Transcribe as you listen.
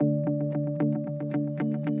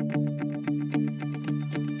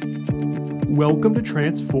Welcome to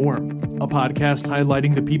Transform, a podcast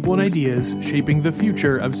highlighting the people and ideas shaping the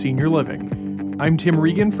future of senior living. I'm Tim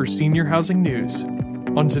Regan for Senior Housing News.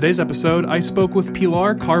 On today's episode, I spoke with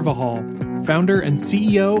Pilar Carvajal, founder and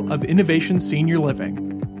CEO of Innovation Senior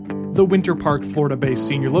Living. The Winter Park, Florida-based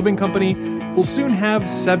senior living company will soon have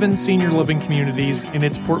 7 senior living communities in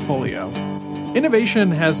its portfolio.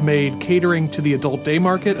 Innovation has made catering to the adult day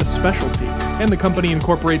market a specialty, and the company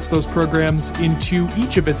incorporates those programs into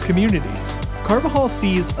each of its communities. Carvajal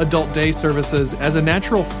sees adult day services as a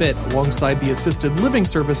natural fit alongside the assisted living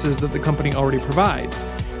services that the company already provides.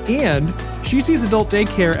 And she sees adult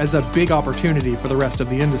daycare as a big opportunity for the rest of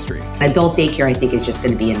the industry. Adult daycare, I think, is just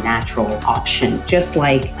going to be a natural option. Just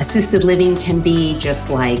like assisted living can be, just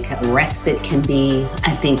like respite can be,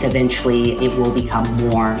 I think eventually it will become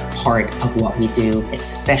more part of what we do,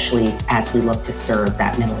 especially as we look to serve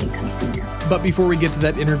that middle-income senior. But before we get to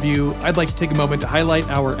that interview, I'd like to take a moment to highlight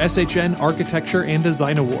our SHN Architecture and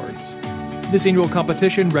Design Awards. This annual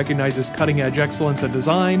competition recognizes cutting-edge excellence and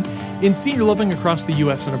design in senior living across the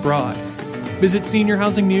U.S. and abroad. Visit Senior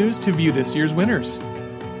Housing News to view this year's winners.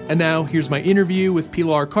 And now, here's my interview with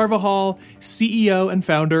Pilar Carvajal, CEO and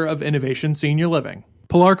founder of Innovation Senior Living.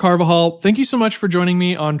 Pilar Carvajal, thank you so much for joining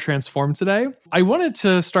me on Transform today. I wanted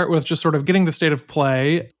to start with just sort of getting the state of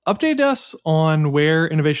play. Update us on where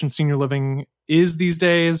Innovation Senior Living is these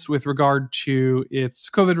days with regard to its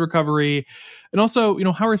COVID recovery. And also,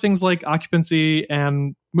 how are things like occupancy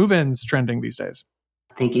and move-ins trending these days?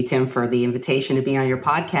 Thank you, Tim, for the invitation to be on your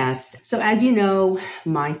podcast. So as you know,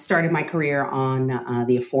 I started my career on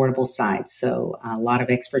the affordable side. So a lot of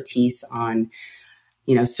expertise on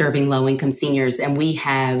serving low-income seniors. And we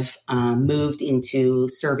have moved into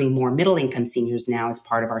serving more middle-income seniors now as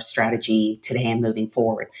part of our strategy today and moving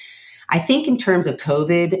forward. I think in terms of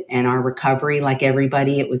COVID and our recovery, like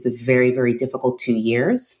everybody, it was a very, very difficult 2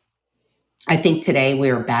 years. I think today we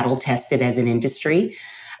are battle tested as an industry,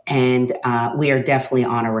 and we are definitely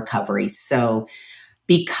on a recovery. So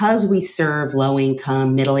because we serve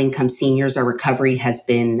low-income, middle-income seniors, our recovery has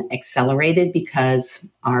been accelerated because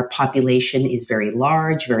our population is very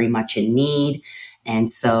large, very much in need.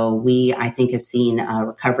 And so we, I think, have seen a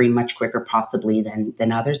recovery much quicker possibly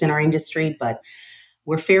than others in our industry. But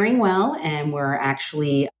we're faring well, and we're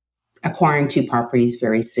actually acquiring 2 properties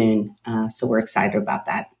very soon. So we're excited about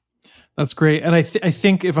that. That's great. And I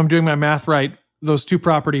think if I'm doing my math right, those 2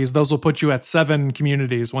 properties, those will put you at 7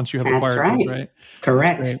 communities once you have acquired those, right?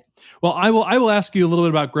 Correct. Well, I will ask you a little bit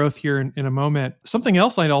about growth here in a moment. Something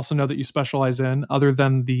else I also know that you specialize in, other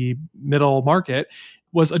than the middle market,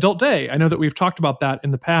 was adult day. I know that we've talked about that in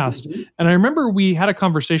the past. Mm-hmm. And I remember we had a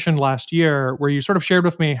conversation last year where you sort of shared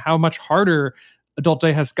with me how much harder adult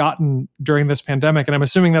day has gotten during this pandemic. And I'm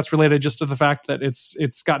assuming that's related just to the fact that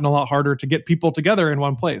it's gotten a lot harder to get people together in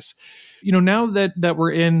one place. Now that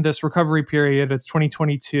we're in this recovery period, it's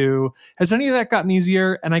 2022, has any of that gotten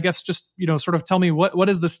easier? And I guess just, sort of tell me what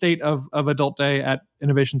is the state of adult day at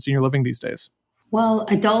Innovation Senior Living these days? Well,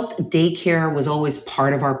 adult daycare was always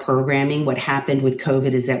part of our programming. What happened with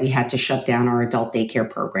COVID is that we had to shut down our adult daycare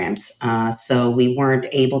programs. So we weren't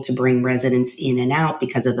able to bring residents in and out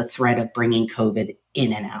because of the threat of bringing COVID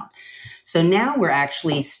in and out. So now we're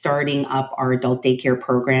actually starting up our adult daycare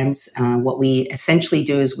programs. What we essentially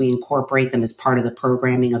do is we incorporate them as part of the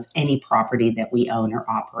programming of any property that we own or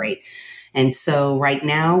operate. And so right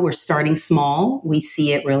now we're starting small. We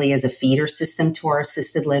see it really as a feeder system to our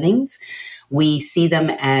assisted livings. We see them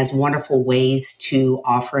as wonderful ways to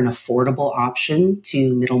offer an affordable option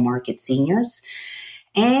to middle market seniors.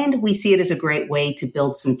 And we see it as a great way to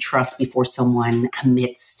build some trust before someone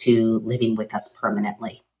commits to living with us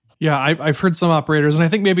permanently. Yeah, I've heard some operators, and I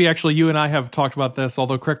think maybe actually you and I have talked about this,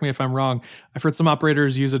 although correct me if I'm wrong. I've heard some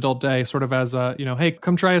operators use adult day sort of as a, hey,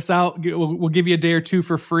 come try us out. We'll give you a day or 2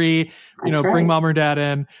 for free. That's right. Bring mom or dad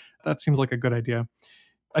in. That seems like a good idea.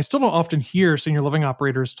 I still don't often hear senior living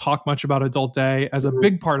operators talk much about adult day as a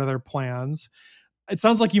big part of their plans. It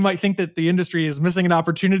sounds like you might think that the industry is missing an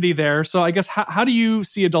opportunity there. So I guess how do you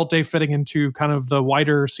see adult day fitting into kind of the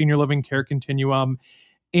wider senior living care continuum?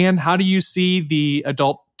 And how do you see the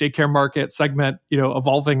adult daycare market segment,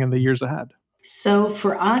 evolving in the years ahead? So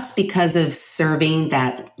for us, because of serving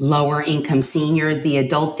that lower income senior, the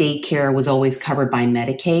adult daycare was always covered by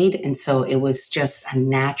Medicaid. And so it was just a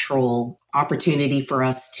natural opportunity for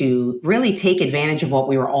us to really take advantage of what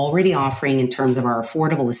we were already offering in terms of our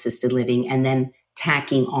affordable assisted living, and then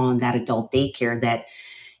tacking on that adult daycare that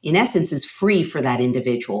in essence is free for that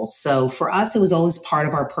individual. So for us, it was always part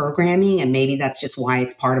of our programming, and maybe that's just why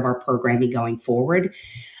it's part of our programming going forward.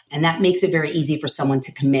 And that makes it very easy for someone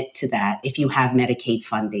to commit to that if you have Medicaid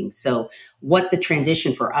funding. So what the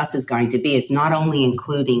transition for us is going to be is not only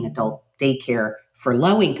including adult daycare for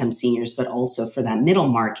low-income seniors, but also for that middle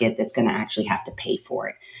market that's going to actually have to pay for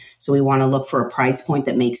it. So we want to look for a price point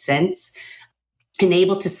that makes sense and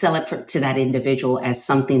able to sell it to that individual as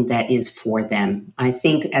something that is for them. I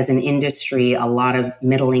think as an industry, a lot of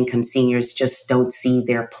middle-income seniors just don't see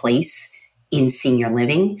their place in senior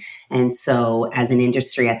living. And so as an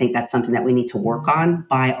industry, I think that's something that we need to work on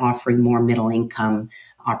by offering more middle income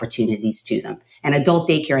opportunities to them. And adult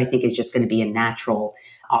daycare, I think, is just going to be a natural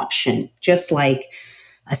option, just like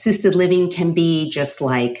assisted living can be, just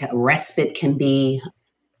like respite can be.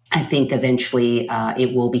 I think eventually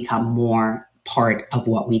it will become more part of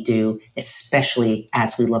what we do, especially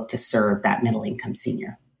as we look to serve that middle income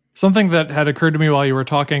senior. Something that had occurred to me while you were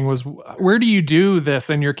talking was, where do you do this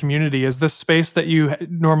in your community? Is this space that you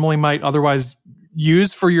normally might otherwise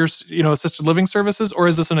use for your, assisted living services, or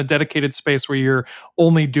is this in a dedicated space where you're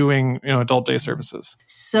only doing, adult day services?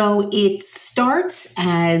 So it starts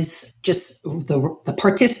as just the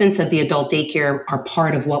participants of the adult daycare are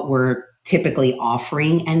part of what we're typically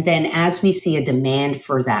offering. And then as we see a demand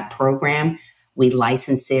for that program, we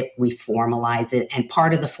license it, we formalize it, and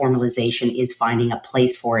part of the formalization is finding a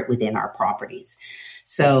place for it within our properties.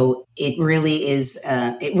 So it really is,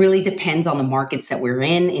 it really depends on the markets that we're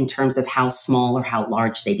in terms of how small or how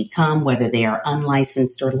large they become, whether they are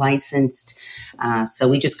unlicensed or licensed. So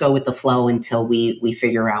we just go with the flow until we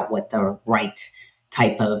figure out what the right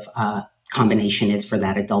type of combination is for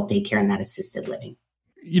that adult daycare and that assisted living.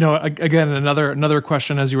 Again, another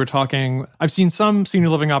question as you were talking, I've seen some senior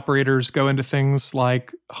living operators go into things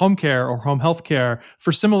like home care or home health care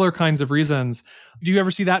for similar kinds of reasons. Do you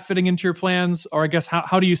ever see that fitting into your plans? Or I guess,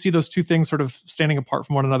 how do you see those two things sort of standing apart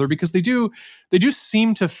from one another? Because they do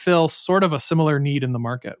seem to fill sort of a similar need in the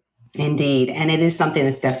market. Indeed. And it is something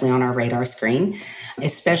that's definitely on our radar screen,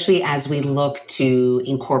 especially as we look to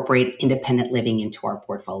incorporate independent living into our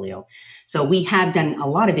portfolio. So we have done a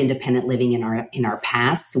lot of independent living in our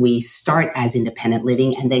past. We start as independent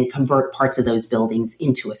living and then convert parts of those buildings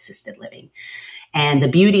into assisted living. And the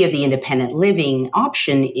beauty of the independent living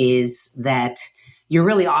option is that you're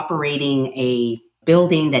really operating a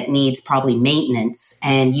building that needs probably maintenance,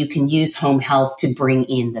 and you can use home health to bring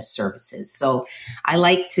in the services. So I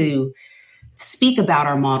like to speak about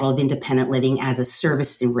our model of independent living as a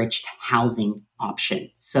service-enriched housing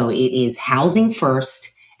option. So it is housing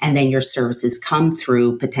first, and then your services come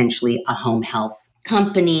through potentially a home health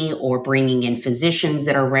company or bringing in physicians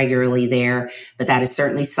that are regularly there. But that is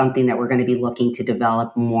certainly something that we're going to be looking to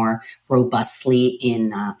develop more robustly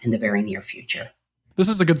in the very near future. This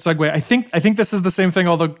is a good segue. I think this is the same thing,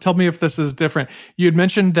 although tell me if this is different. You had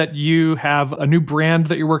mentioned that you have a new brand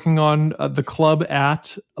that you're working on, the Club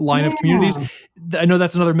at line of communities. I know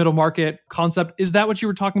that's another middle market concept. Is that what you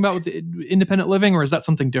were talking about with the independent living, or is that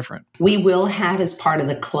something different? We will have, as part of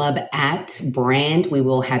the Club at brand, we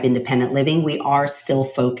will have independent living. We are still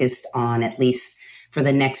focused on, at least for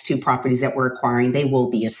the next two properties that we're acquiring, they will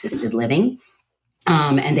be assisted living,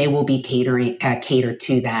 and they will be catered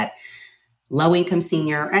to that low-income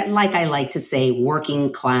senior, like I like to say,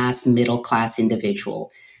 working class, middle class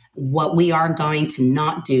individual. What we are going to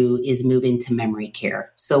not do is move into memory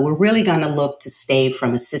care. So we're really going to look to stay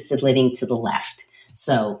from assisted living to the left.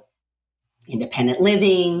 So independent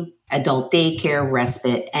living, adult daycare,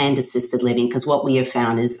 respite, and assisted living, because what we have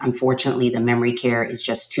found is, unfortunately, the memory care is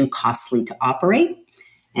just too costly to operate.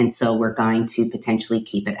 And so we're going to potentially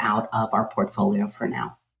keep it out of our portfolio for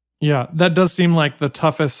now. Yeah, that does seem like the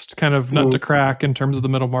toughest kind of nut to crack in terms of the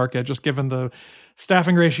middle market, just given the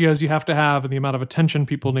staffing ratios you have to have and the amount of attention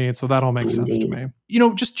people need. So that all makes sense to me.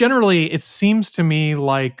 Just generally, it seems to me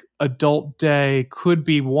like adult day could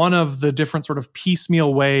be one of the different sort of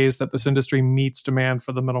piecemeal ways that this industry meets demand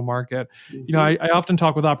for the middle market. I often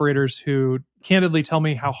talk with operators who candidly tell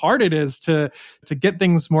me how hard it is to get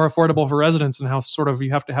things more affordable for residents and how sort of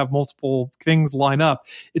you have to have multiple things line up.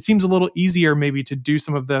 It seems a little easier maybe to do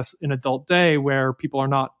some of this in adult day where people are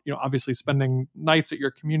not, obviously spending nights at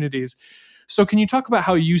your communities. So can you talk about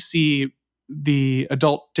how you see the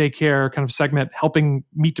adult daycare kind of segment helping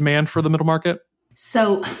meet demand for the middle market?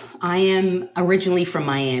 So I am originally from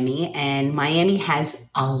Miami, and Miami has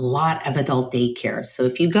a lot of adult daycare. So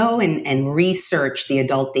if you go and research the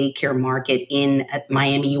adult daycare market in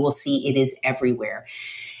Miami, you will see it is everywhere.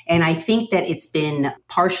 And I think that it's been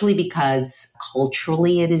partially because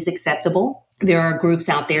culturally it is acceptable. There are groups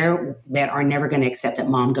out there that are never going to accept that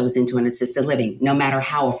mom goes into an assisted living, no matter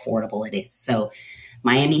how affordable it is. So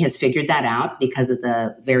Miami has figured that out because of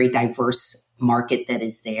the very diverse market that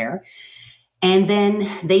is there. And then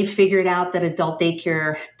they figured out that adult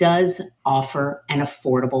daycare does offer an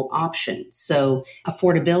affordable option. So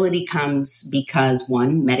affordability comes because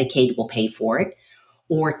one, Medicaid will pay for it,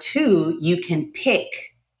 or two, you can pick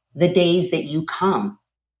the days that you come.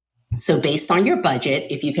 So based on your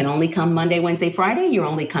budget, if you can only come Monday, Wednesday, Friday, you're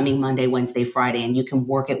only coming Monday, Wednesday, Friday, and you can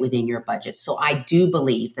work it within your budget. So I do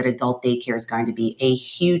believe that adult daycare is going to be a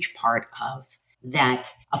huge part of that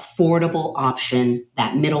affordable option,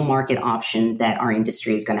 that middle market option that our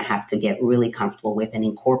industry is going to have to get really comfortable with and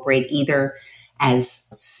incorporate either as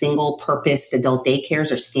single purpose adult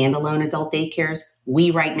daycares or standalone adult daycares. We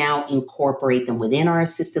right now incorporate them within our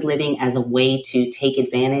assisted living as a way to take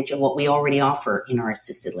advantage of what we already offer in our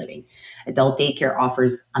assisted living. Adult daycare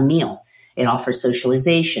offers a meal. It offers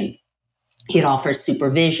socialization. It offers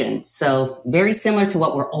supervision. So very similar to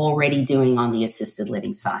what we're already doing on the assisted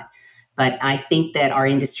living side. But I think that our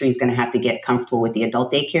industry is going to have to get comfortable with the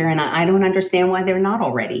adult daycare, and I don't understand why they're not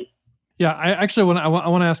already. Yeah, I actually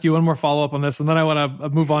want to ask you one more follow-up on this, and then I want to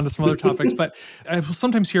move on to some other topics. But I will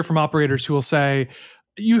sometimes hear from operators who will say,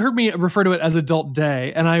 you heard me refer to it as adult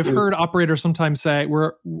day, and I've heard operators sometimes say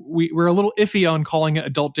we're a little iffy on calling it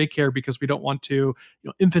adult daycare because we don't want to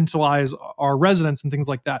infantilize our residents and things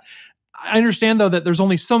like that. I understand, though, that there's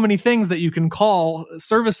only so many things that you can call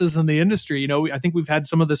services in the industry. I think we've had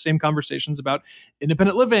some of the same conversations about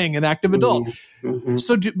independent living and active adult. Mm-hmm.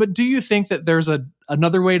 So, do you think that there's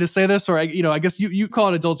another way to say this? Or, I guess you call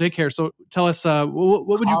it adult daycare. So tell us, what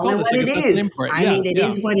would you call this? I guess that's the name for it. It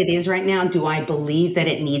is what it is right now. Do I believe that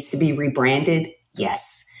it needs to be rebranded?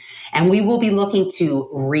 Yes. And we will be looking to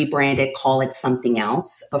rebrand it, call it something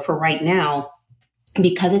else. But for right now,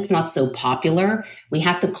 because it's not so popular, we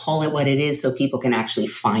have to call it what it is so people can actually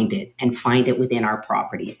find it and find it within our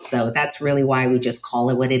properties. So that's really why we just call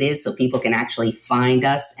it what it is, so people can actually find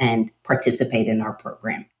us and participate in our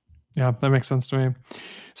program. Yeah, that makes sense to me.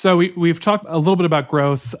 So we've talked a little bit about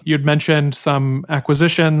growth. You'd mentioned some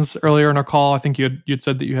acquisitions earlier in our call. I think you'd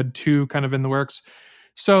said that you had 2 kind of in the works.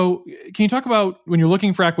 So can you talk about when you're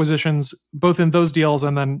looking for acquisitions, both in those deals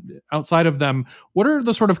and then outside of them, what are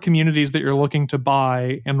the sort of communities that you're looking to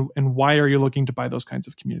buy, and why are you looking to buy those kinds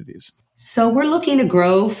of communities? So we're looking to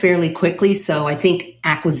grow fairly quickly. So I think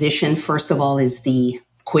acquisition, first of all, is the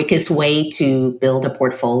quickest way to build a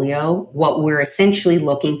portfolio. What we're essentially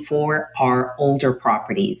looking for are older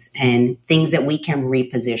properties and things that we can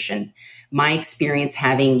reposition. My experience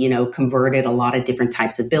having, converted a lot of different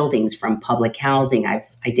types of buildings from public housing. I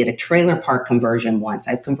did a trailer park conversion once.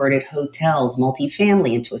 I've converted hotels,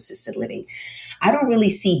 multifamily into assisted living. I don't really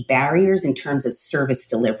see barriers in terms of service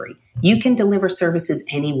delivery. You can deliver services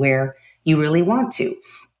anywhere you really want to.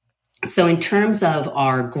 So in terms of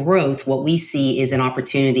our growth, what we see is an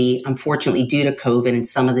opportunity, unfortunately, due to COVID and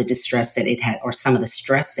some of the distress that it had, or some of the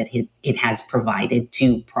stress that it has provided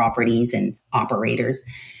to properties and operators,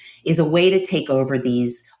 is a way to take over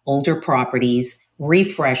these older properties,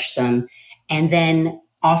 refresh them, and then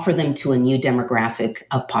offer them to a new demographic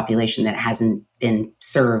of population that hasn't been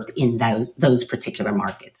served in those particular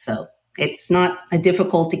markets. So it's not a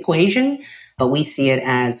difficult equation, but we see it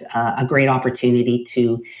as a great opportunity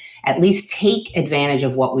to at least take advantage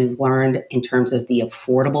of what we've learned in terms of the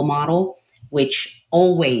affordable model, which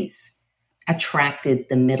always attracted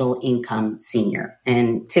the middle income senior.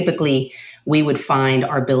 And typically we would find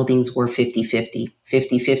our buildings were 50-50,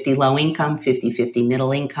 50-50 low income, 50-50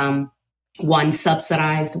 middle income, one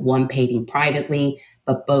subsidized, one paving privately,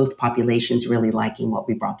 but both populations really liking what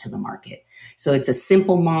we brought to the market. So it's a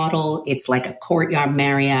simple model. It's like a Courtyard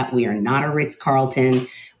Marriott. We are not a Ritz-Carlton.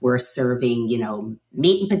 We're serving,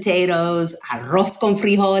 meat and potatoes, arroz con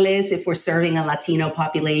frijoles, if we're serving a Latino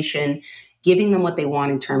population, giving them what they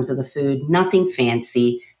want in terms of the food, nothing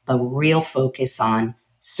fancy, but real focus on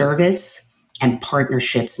service and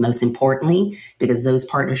partnerships, most importantly, because those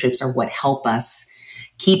partnerships are what help us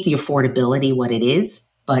keep the affordability what it is,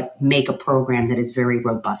 but make a program that is very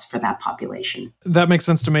robust for that population. That makes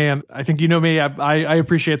sense to me. And I think, me, I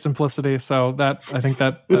appreciate simplicity. So I think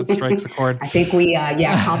that strikes a chord. I think we,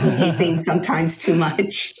 complicate things sometimes too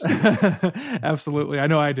much. Absolutely. I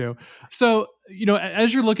know I do. So,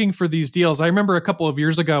 as you're looking for these deals, I remember a couple of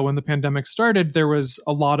years ago when the pandemic started, there was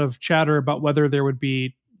a lot of chatter about whether there would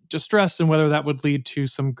be distress and whether that would lead to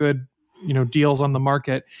some good, deals on the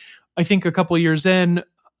market. I think a couple of years in,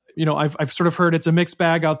 I've sort of heard it's a mixed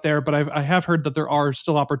bag out there, but I have heard that there are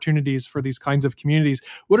still opportunities for these kinds of communities.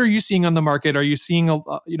 What are you seeing on the market? Are you seeing,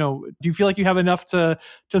 do you feel like you have enough to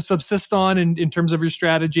subsist on in terms of your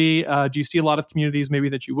strategy? Do you see a lot of communities maybe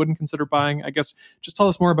that you wouldn't consider buying? I guess just tell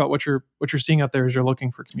us more about what you're seeing out there as you're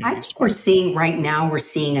looking for communities. I think we're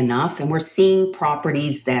seeing enough, and we're seeing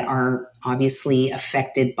properties that are obviously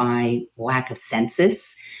affected by lack of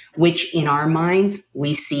census, which in our minds,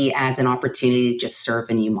 we see as an opportunity to just serve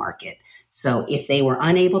a new market. So if they were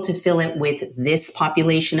unable to fill it with this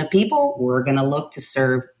population of people, we're going to look to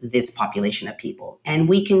serve this population of people. And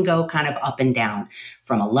we can go kind of up and down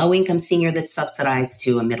from a low income senior that's subsidized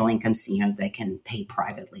to a middle income senior that can pay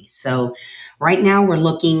privately. So right now we're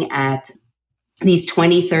looking at these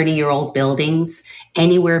 20, 30-year-old buildings,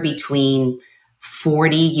 anywhere between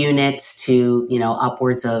 40 units to,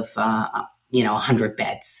 upwards of, 100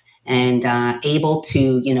 beds, and able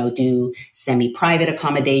to, do semi-private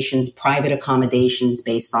accommodations, private accommodations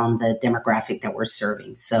based on the demographic that we're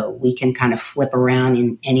serving. So we can kind of flip around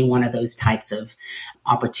in any one of those types of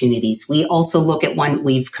opportunities. We also look at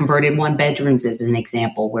we've converted 1 bedrooms as an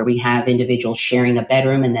example, where we have individuals sharing a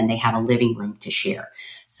bedroom and then they have a living room to share.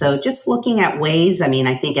 So just looking at ways,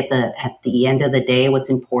 I think at the end of the day, what's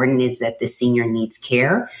important is that the senior needs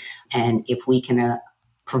care. And if we can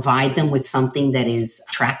provide them with something that is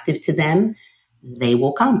attractive to them, they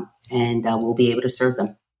will come, and we'll be able to serve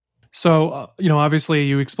them. So, obviously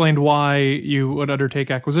you explained why you would undertake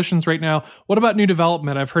acquisitions right now. What about new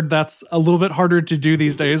development? I've heard that's a little bit harder to do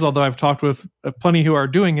these days, although I've talked with plenty who are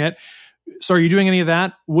doing it. So are you doing any of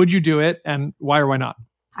that? Would you do it? And why or why not?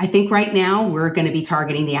 I think right now we're going to be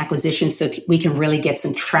targeting the acquisition so we can really get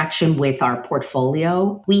some traction with our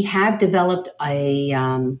portfolio. We have developed a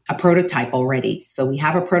prototype already. So we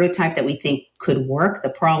have a prototype that we think could work. The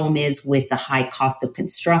problem is with the high cost of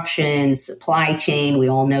construction, supply chain. We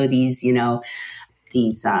all know these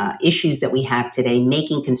issues that we have today,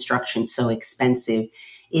 making construction so expensive.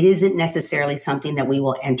 It isn't necessarily something that we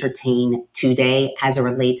will entertain today as it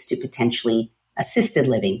relates to potentially assisted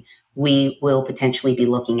living. We will potentially be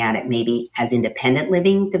looking at it maybe as independent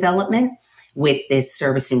living development with this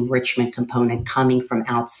service enrichment component coming from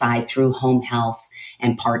outside through home health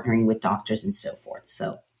and partnering with doctors and so forth.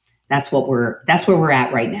 So that's where we're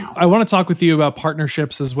at right now. I want to talk with you about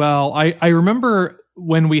partnerships as well. I remember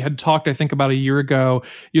when we had talked, I think about a year ago,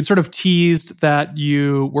 you'd sort of teased that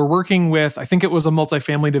you were working with, I think it was a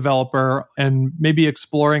multifamily developer, and maybe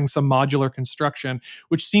exploring some modular construction,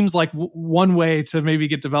 which seems like one way to maybe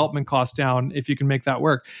get development costs down if you can make that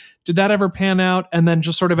work. Did that ever pan out? And then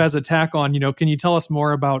just sort of as a tack on, can you tell us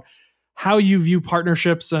more about how you view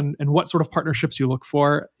partnerships and what sort of partnerships you look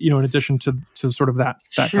for, in addition to sort of that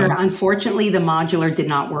Sure. kind of... Unfortunately, the modular did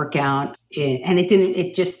not work out, and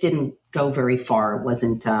it just didn't go very far. It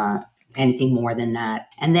wasn't anything more than that.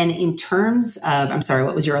 And then in terms of, I'm sorry,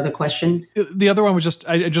 what was your other question? The other one was just,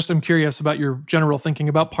 I just am curious about your general thinking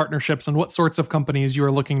about partnerships and what sorts of companies you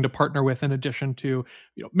are looking to partner with in addition to,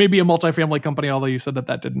 maybe a multifamily company, although you said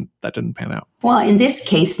that didn't pan out. Well, in this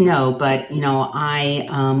case, no, but,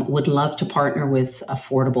 I would love to partner with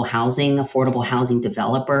affordable housing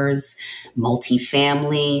developers,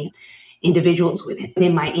 multifamily, individuals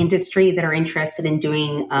within my industry that are interested in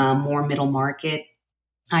doing more middle market.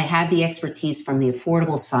 I have the expertise from the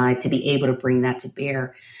affordable side to be able to bring that to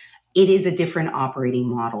bear. It is a different operating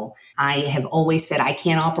model. I have always said I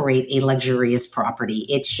can't operate a luxurious property.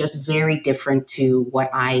 It's just very different to what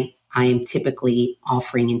I am typically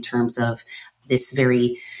offering in terms of this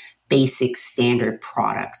very basic standard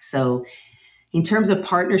product. So in terms of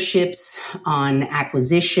partnerships on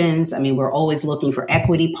acquisitions, we're always looking for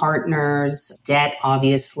equity partners. Debt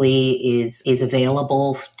obviously is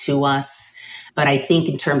available to us. But I think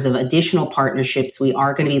in terms of additional partnerships, we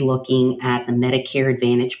are going to be looking at the Medicare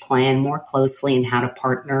Advantage plan more closely and how to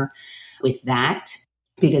partner with that.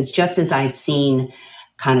 Because just as I've seen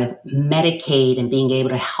kind of Medicaid and being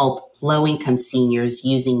able to help low-income seniors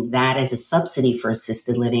using that as a subsidy for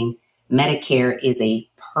assisted living, Medicare is a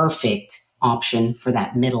perfect option for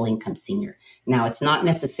that middle-income senior. Now, it's not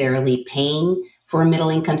necessarily paying for a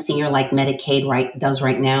middle-income senior like Medicaid does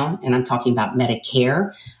right now, and I'm talking about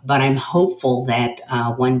Medicare, but I'm hopeful that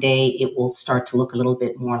one day it will start to look a little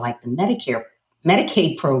bit more like the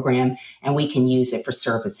Medicaid program, and we can use it for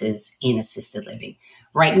services in assisted living.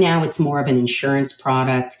 Right now, it's more of an insurance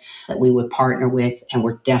product that we would partner with, and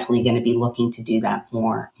we're definitely going to be looking to do that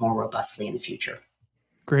more robustly in the future.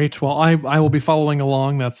 Great. Well, I will be following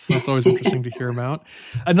along. That's always interesting to hear about.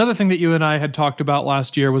 Another thing that you and I had talked about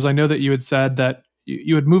last year was I know that you had said that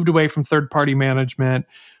you had moved away from third-party management.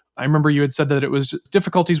 I remember you had said that it was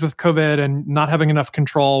difficulties with COVID and not having enough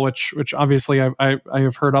control, which obviously I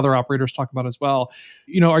have heard other operators talk about as well.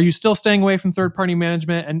 Are you still staying away from third-party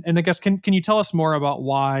management? And I guess, can you tell us more about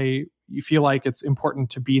why you feel like it's important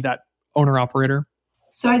to be that owner-operator?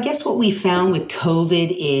 So I guess what we found with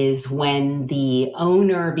COVID is when the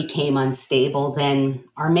owner became unstable, then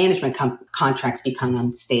our management contracts become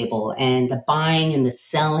unstable. And the buying and the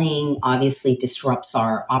selling obviously disrupts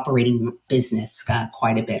our operating business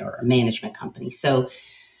quite a bit, or a management company. So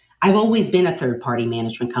I've always been a third-party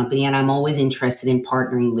management company, and I'm always interested in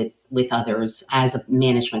partnering with others as a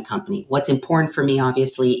management company. What's important for me,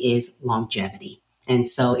 obviously, is longevity. And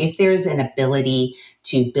so if there's an ability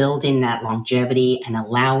to build in that longevity and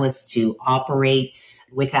allow us to operate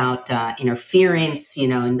without interference,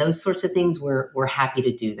 and those sorts of things, we're happy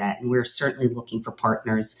to do that. And we're certainly looking for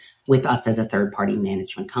partners with us as a third-party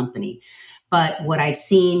management company. But what I've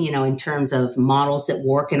seen, in terms of models that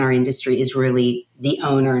work in our industry is really the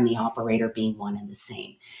owner and the operator being one and the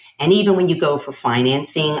same. And even when you go for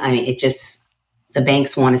financing, the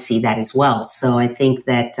banks want to see that as well. So I think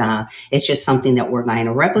that it's just something that we're going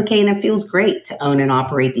to replicate, and it feels great to own and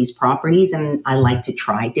operate these properties. And I like to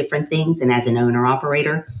try different things. And as an owner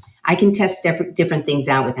operator, I can test different things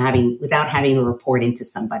out without having to report into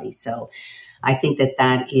somebody. So I think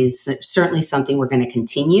that is certainly something we're going to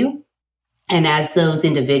continue. And as those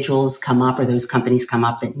individuals come up or those companies come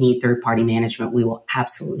up that need third-party management, we will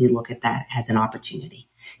absolutely look at that as an opportunity,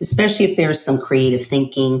 especially if there's some creative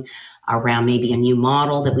thinking around maybe a new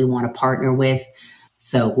model that we want to partner with.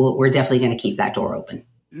 So we're definitely going to keep that door open.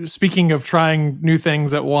 Speaking of trying new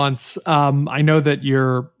things at once, I know that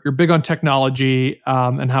you're big on technology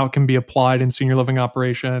and how it can be applied in senior living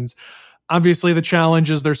operations. Obviously, the challenge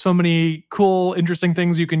is there's so many cool, interesting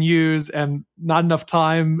things you can use and not enough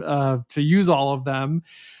time to use all of them.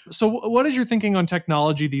 So what is your thinking on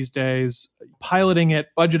technology these days, piloting it,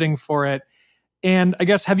 budgeting for it? And I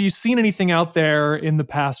guess, have you seen anything out there in the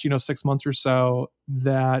past, 6 months or so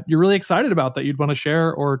that you're really excited about that you'd want to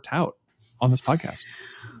share or tout on this podcast?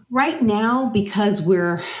 Right now, because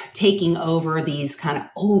we're taking over these kind of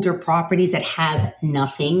older properties that have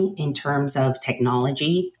nothing in terms of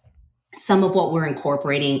technology, some of what we're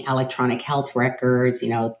incorporating, electronic health records,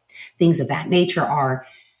 things of that nature, are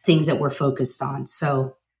things that we're focused on.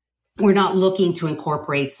 So we're not looking to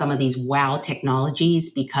incorporate some of these wow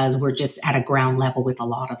technologies because we're just at a ground level with a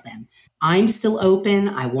lot of them. I'm still open.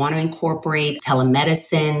 I want to incorporate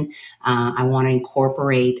telemedicine. I want to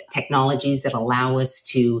incorporate technologies that allow us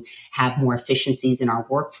to have more efficiencies in our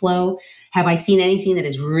workflow. Have I seen anything that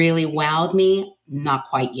has really wowed me? Not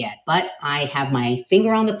quite yet, but I have my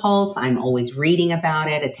finger on the pulse. I'm always reading about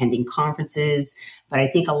it, attending conferences. But I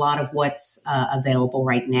think a lot of what's available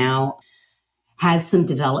right now has some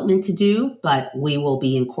development to do, but we will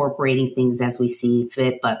be incorporating things as we see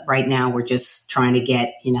fit. But right now we're just trying to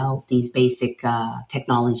get, these basic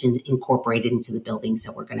technologies incorporated into the buildings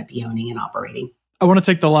that we're going to be owning and operating. I want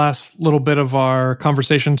to take the last little bit of our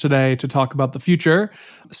conversation today to talk about the future.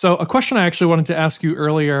 So a question I actually wanted to ask you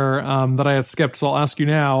earlier that I had skipped, so I'll ask you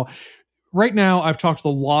now. Right now, I've talked to a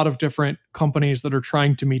lot of different companies that are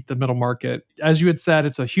trying to meet the middle market. As you had said,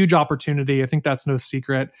 it's a huge opportunity. I think that's no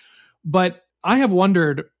secret. But I have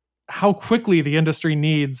wondered how quickly the industry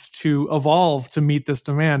needs to evolve to meet this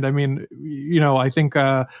demand. I mean, I think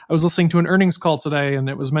I was listening to an earnings call today, and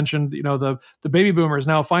it was mentioned, the baby boomers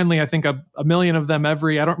now finally, I think a million of them I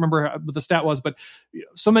don't remember what the stat was, but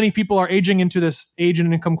so many people are aging into this age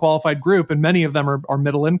and income qualified group, and many of them are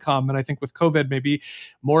middle income. And I think with COVID, maybe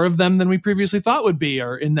more of them than we previously thought would be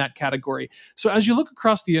are in that category. So as you look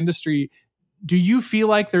across the industry, do you feel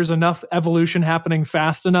like there's enough evolution happening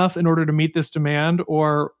fast enough in order to meet this demand?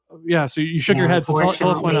 Or, so you shook your head, so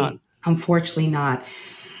tell us why not. Unfortunately not.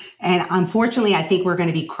 And unfortunately, I think we're going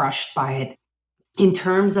to be crushed by it in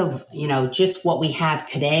terms of, just what we have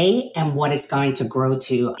today and what it's going to grow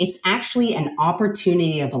to. It's actually an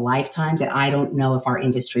opportunity of a lifetime that I don't know if our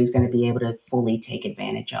industry is going to be able to fully take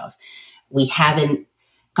advantage of. We haven't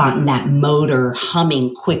gotten that motor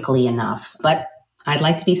humming quickly enough, but I'd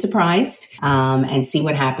like to be surprised and see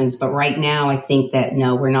what happens. But right now, I think that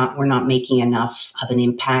no, we're not making enough of an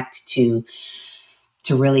impact to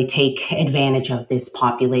really take advantage of this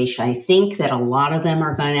population. I think that a lot of them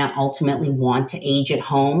are going to ultimately want to age at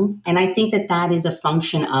home. And I think that is a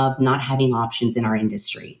function of not having options in our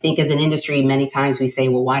industry. I think as an industry, many times we say,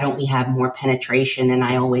 well, why don't we have more penetration? And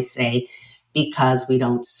I always say, because we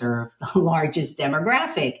don't serve the largest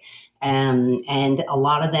demographic. And a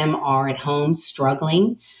lot of them are at home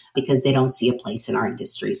struggling because they don't see a place in our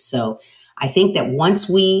industry. So I think that once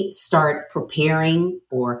we start preparing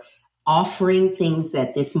or offering things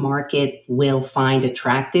that this market will find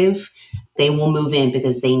attractive, they will move in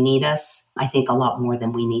because they need us, I think, a lot more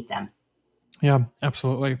than we need them. Yeah,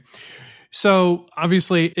 absolutely. So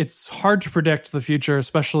obviously it's hard to predict the future,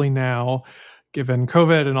 especially now, given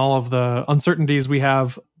COVID and all of the uncertainties we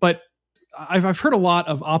have. But I've heard a lot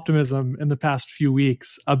of optimism in the past few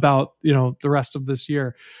weeks about, the rest of this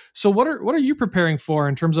year. So what are you preparing for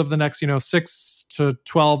in terms of the next, 6 to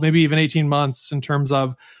 12, maybe even 18 months in terms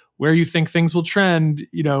of where you think things will trend,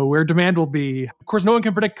 where demand will be? Of course, no one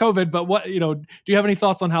can predict COVID, but what, do you have any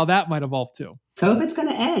thoughts on how that might evolve too? COVID's going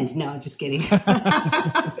to end. No, just kidding.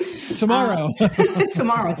 Tomorrow.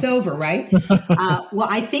 Tomorrow. It's over, right? Well,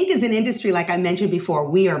 I think as an industry, like I mentioned before,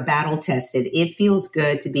 we are battle tested. It feels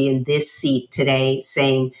good to be in this seat today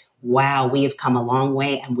saying, wow, we have come a long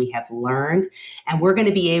way and we have learned, and we're going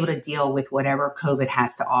to be able to deal with whatever COVID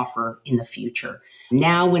has to offer in the future.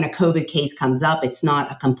 Now, when a COVID case comes up, it's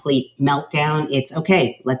not a complete meltdown. It's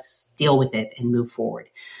okay, let's deal with it and move forward.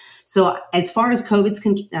 So as far as COVID's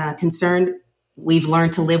concerned, we've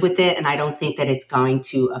learned to live with it, and I don't think that it's going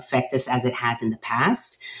to affect us as it has in the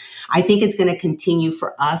past. I think it's going to continue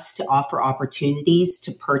for us to offer opportunities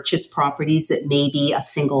to purchase properties that maybe a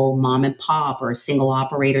single mom and pop or a single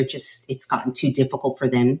operator it's gotten too difficult for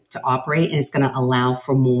them to operate. And it's going to allow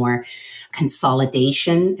for more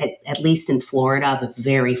consolidation, at least in Florida, of a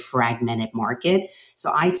very fragmented market. So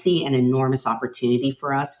I see an enormous opportunity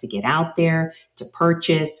for us to get out there, to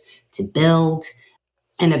purchase, to build,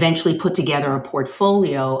 and eventually put together a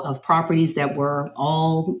portfolio of properties that were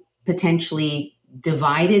all potentially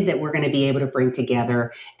divided that we're going to be able to bring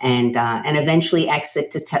together and eventually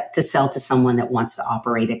exit to sell to someone that wants to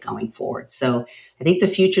operate it going forward. So I think the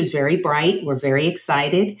future is very bright. We're very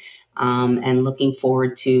excited and looking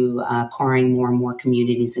forward to acquiring more and more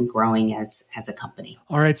communities and growing as a company.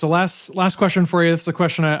 All right. So last question for you. This is a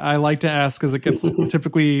question I like to ask because it gets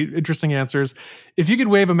typically interesting answers. If you could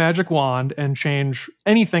wave a magic wand and change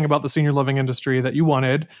anything about the senior living industry that you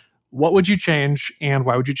wanted, what would you change and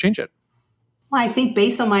why would you change it? Well, I think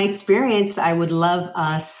based on my experience, I would love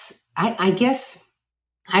I guess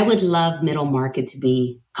I would love middle market to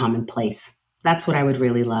be commonplace. That's what I would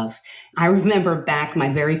really love. I remember back my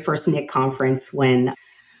very first NIC conference when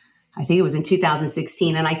I think it was in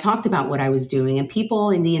 2016, and I talked about what I was doing, and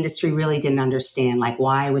people in the industry really didn't understand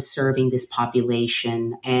why I was serving this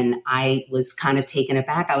population. And I was kind of taken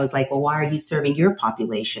aback. I was like, well, why are you serving your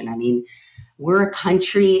population? I mean, we're a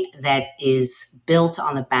country that is built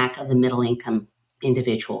on the back of the middle income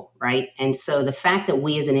individual, right? And so the fact that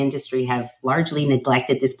we as an industry have largely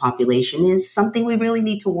neglected this population is something we really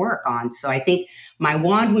need to work on. So I think my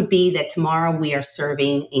wand would be that tomorrow we are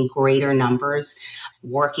serving in greater numbers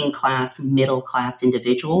working class, middle class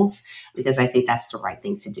individuals, because I think that's the right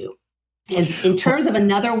thing to do. As in terms of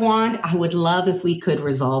another wand, I would love if we could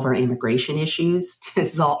resolve our immigration issues to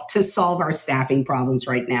solve our staffing problems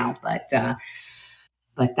right now.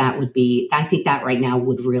 But that would be, I think that right now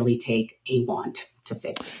would really take a wand to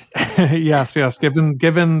fix. Yes.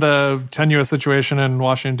 Given the tenuous situation in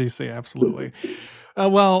Washington, D.C., absolutely.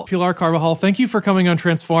 Well, Pilar Carvajal, thank you for coming on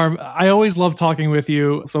Transform. I always love talking with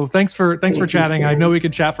you. So thanks for chatting. I know we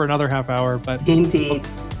could chat for another half hour, but indeed.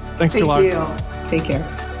 Thanks, Pilar. Thank you. Take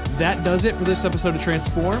care. That does it for this episode of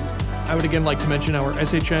Transform. I would again like to mention our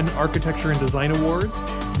SHN Architecture and Design Awards.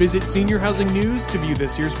 Visit Senior Housing News to view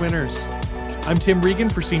this year's winners. I'm Tim Regan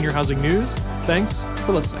for Senior Housing News. Thanks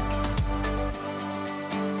for listening.